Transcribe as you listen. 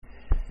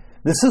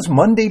This is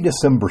Monday,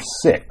 December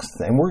 6th,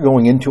 and we're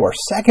going into our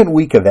second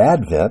week of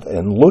Advent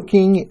and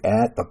looking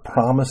at the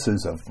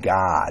promises of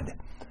God.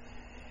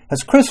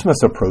 As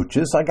Christmas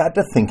approaches, I got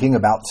to thinking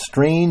about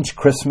strange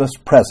Christmas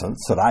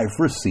presents that I've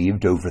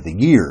received over the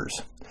years.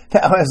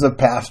 Now, as a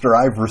pastor,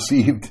 I've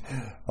received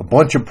a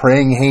bunch of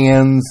praying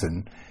hands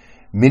and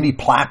many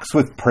plaques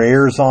with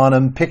prayers on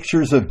them,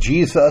 pictures of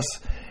Jesus,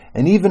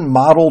 and even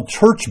modeled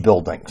church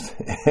buildings.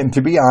 And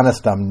to be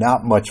honest, I'm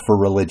not much for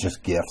religious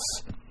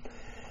gifts.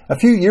 A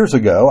few years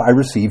ago, I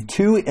received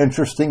two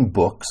interesting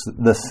books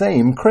the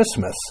same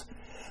Christmas.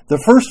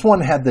 The first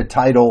one had the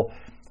title,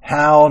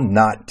 How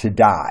Not to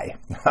Die.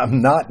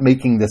 I'm not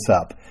making this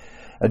up.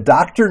 A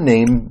doctor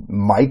named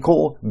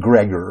Michael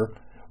Greger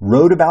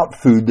wrote about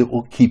food that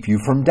will keep you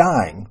from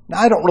dying.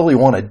 Now, I don't really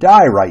want to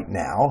die right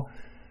now,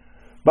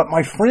 but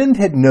my friend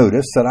had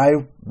noticed that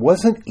I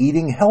wasn't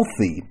eating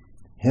healthy,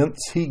 hence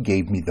he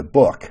gave me the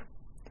book.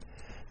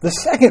 The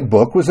second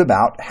book was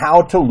about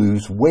how to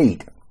lose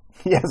weight.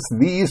 Yes,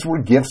 these were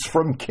gifts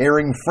from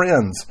caring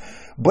friends,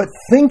 but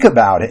think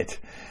about it.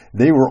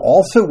 They were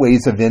also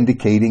ways of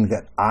indicating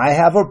that I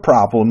have a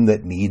problem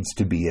that needs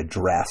to be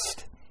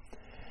addressed.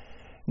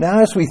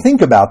 Now, as we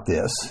think about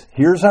this,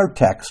 here's our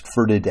text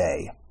for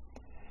today.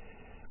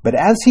 But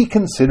as he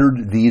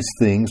considered these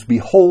things,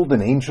 behold,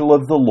 an angel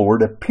of the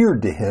Lord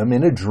appeared to him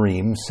in a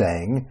dream,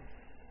 saying,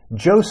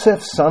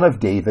 Joseph, son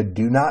of David,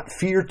 do not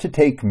fear to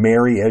take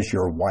Mary as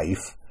your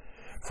wife,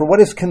 for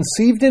what is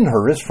conceived in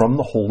her is from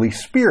the Holy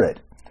Spirit.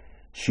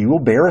 She will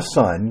bear a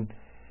son.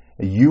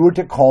 You are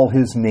to call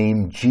his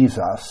name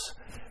Jesus,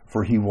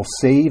 for he will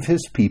save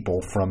his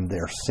people from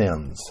their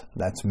sins.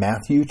 That's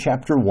Matthew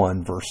chapter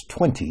 1, verse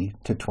 20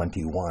 to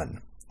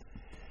 21.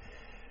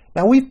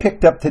 Now we've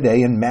picked up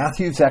today in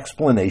Matthew's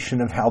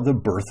explanation of how the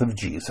birth of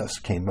Jesus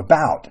came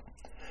about.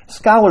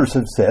 Scholars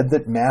have said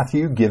that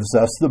Matthew gives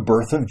us the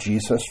birth of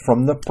Jesus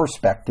from the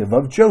perspective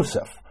of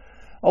Joseph,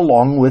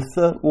 along with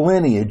the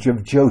lineage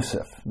of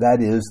Joseph,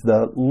 that is,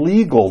 the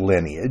legal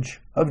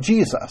lineage of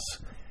Jesus.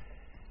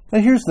 Now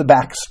here's the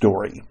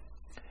backstory.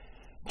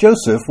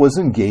 Joseph was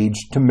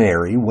engaged to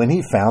Mary when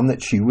he found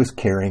that she was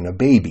carrying a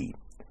baby.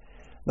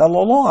 Now the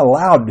law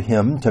allowed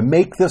him to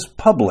make this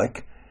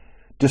public,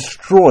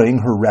 destroying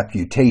her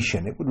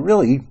reputation. It would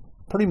really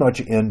pretty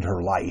much end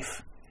her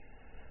life.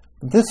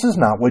 But this is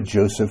not what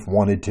Joseph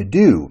wanted to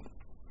do.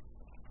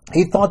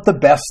 He thought the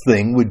best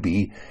thing would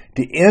be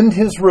to end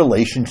his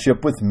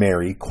relationship with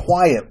Mary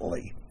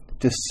quietly,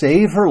 to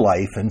save her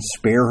life and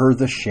spare her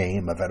the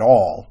shame of it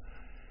all.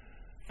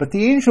 But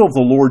the angel of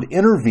the Lord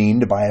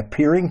intervened by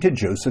appearing to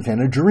Joseph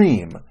in a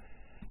dream.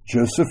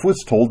 Joseph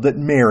was told that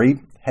Mary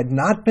had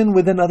not been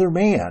with another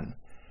man.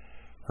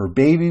 Her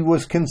baby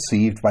was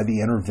conceived by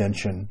the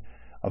intervention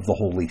of the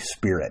Holy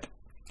Spirit.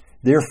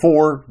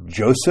 Therefore,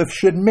 Joseph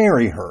should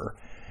marry her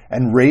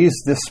and raise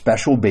this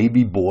special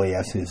baby boy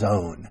as his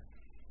own.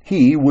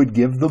 He would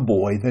give the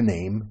boy the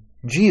name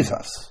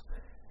Jesus.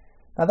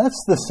 Now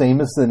that's the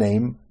same as the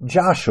name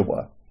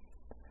Joshua.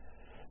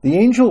 The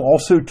angel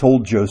also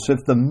told Joseph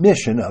the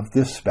mission of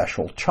this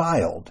special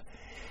child.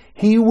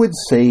 He would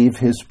save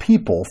his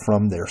people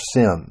from their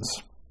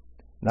sins.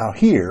 Now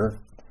here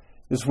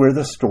is where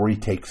the story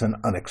takes an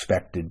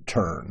unexpected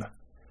turn.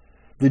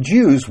 The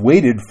Jews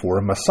waited for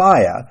a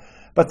Messiah,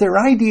 but their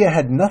idea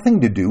had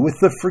nothing to do with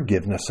the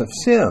forgiveness of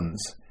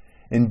sins.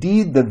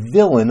 Indeed, the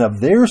villain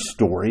of their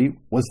story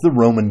was the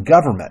Roman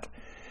government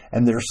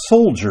and their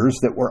soldiers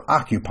that were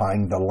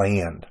occupying the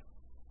land.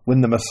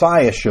 When the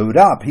Messiah showed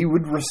up, he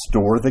would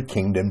restore the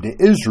kingdom to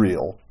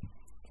Israel.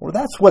 Or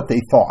that's what they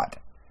thought.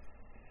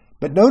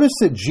 But notice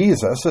that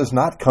Jesus has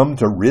not come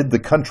to rid the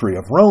country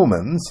of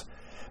Romans,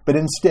 but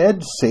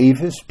instead save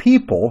his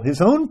people, his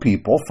own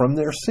people, from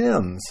their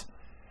sins.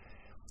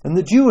 In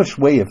the Jewish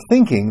way of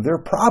thinking, their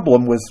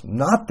problem was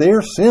not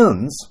their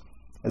sins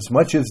as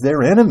much as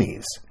their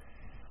enemies.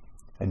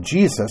 And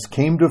Jesus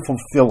came to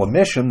fulfill a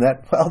mission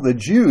that, the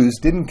Jews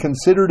didn't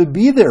consider to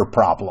be their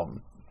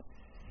problem.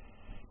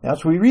 Now,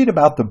 as we read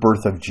about the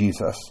birth of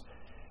Jesus,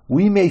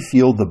 we may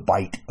feel the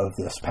bite of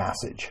this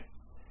passage.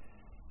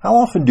 How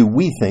often do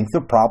we think the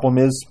problem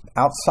is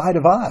outside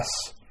of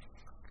us?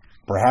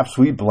 Perhaps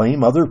we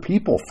blame other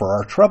people for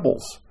our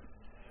troubles,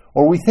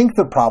 or we think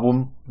the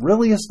problem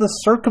really is the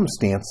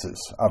circumstances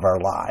of our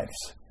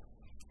lives.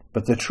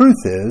 But the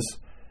truth is,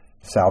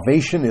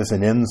 salvation is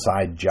an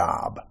inside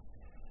job.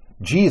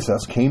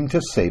 Jesus came to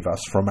save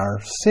us from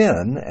our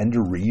sin and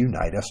to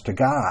reunite us to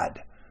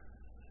God.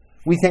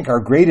 We think our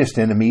greatest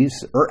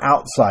enemies are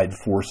outside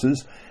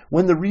forces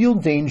when the real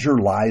danger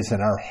lies in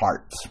our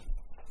hearts.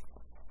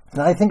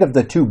 And I think of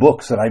the two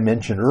books that I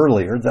mentioned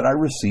earlier that I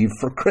received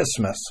for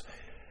Christmas.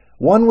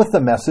 One with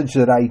the message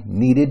that I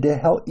needed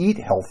to eat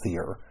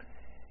healthier,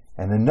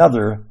 and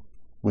another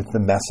with the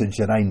message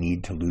that I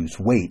need to lose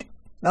weight.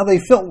 Now, they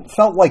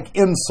felt like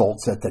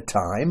insults at the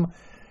time,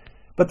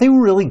 but they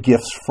were really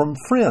gifts from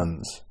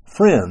friends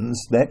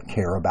that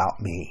care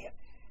about me.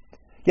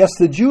 Yes,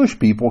 the Jewish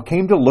people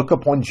came to look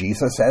upon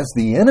Jesus as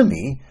the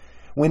enemy,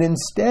 when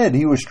instead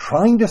he was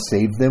trying to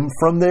save them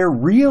from their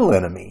real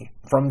enemy,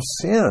 from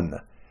sin.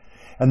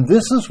 And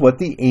this is what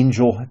the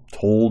angel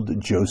told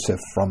Joseph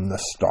from the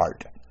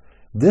start.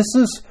 This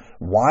is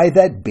why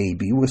that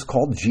baby was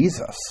called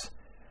Jesus.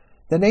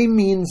 The name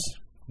means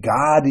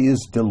God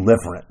is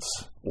deliverance,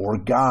 or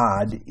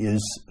God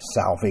is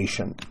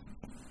salvation.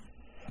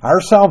 Our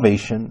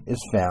salvation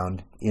is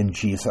found in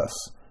Jesus,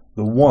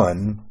 the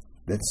one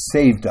that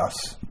saved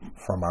us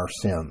from our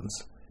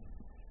sins.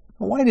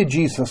 Why did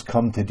Jesus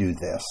come to do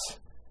this?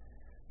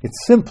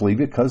 It's simply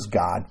because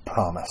God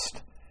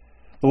promised.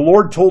 The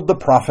Lord told the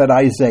prophet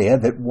Isaiah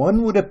that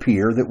one would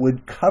appear that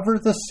would cover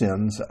the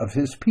sins of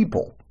his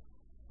people.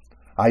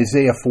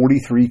 Isaiah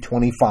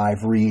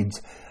 43:25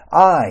 reads,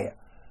 I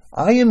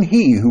am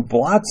he who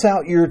blots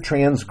out your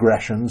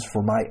transgressions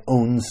for my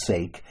own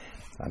sake,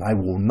 and I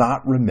will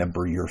not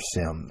remember your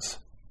sins.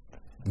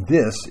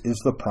 This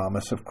is the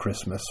promise of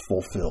Christmas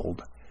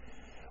fulfilled.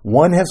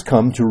 One has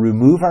come to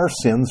remove our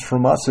sins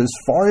from us as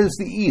far as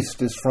the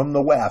east is from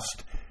the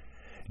west.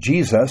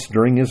 Jesus,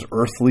 during his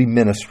earthly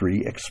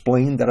ministry,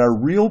 explained that our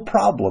real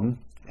problem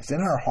is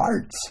in our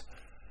hearts.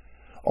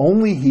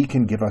 Only he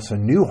can give us a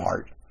new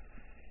heart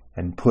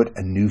and put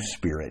a new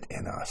spirit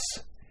in us.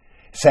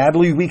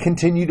 Sadly, we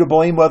continue to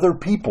blame other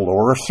people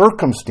or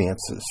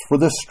circumstances for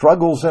the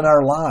struggles in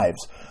our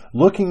lives,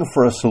 looking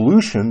for a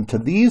solution to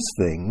these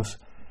things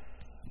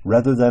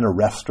rather than a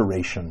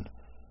restoration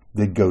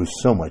that goes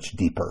so much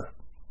deeper.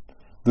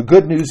 The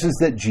good news is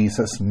that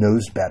Jesus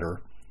knows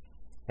better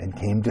and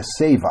came to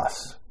save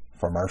us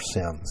from our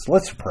sins.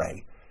 Let's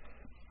pray.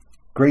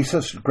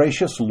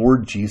 Gracious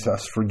Lord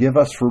Jesus, forgive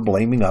us for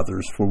blaming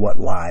others for what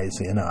lies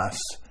in us.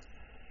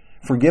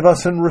 Forgive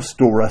us and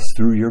restore us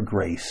through your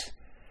grace.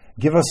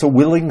 Give us a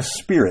willing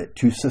spirit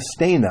to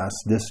sustain us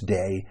this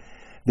day,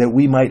 that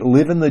we might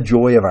live in the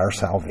joy of our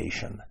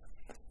salvation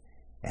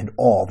and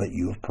all that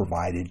you have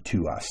provided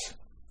to us.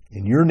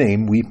 In your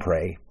name we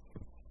pray.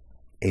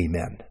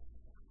 Amen.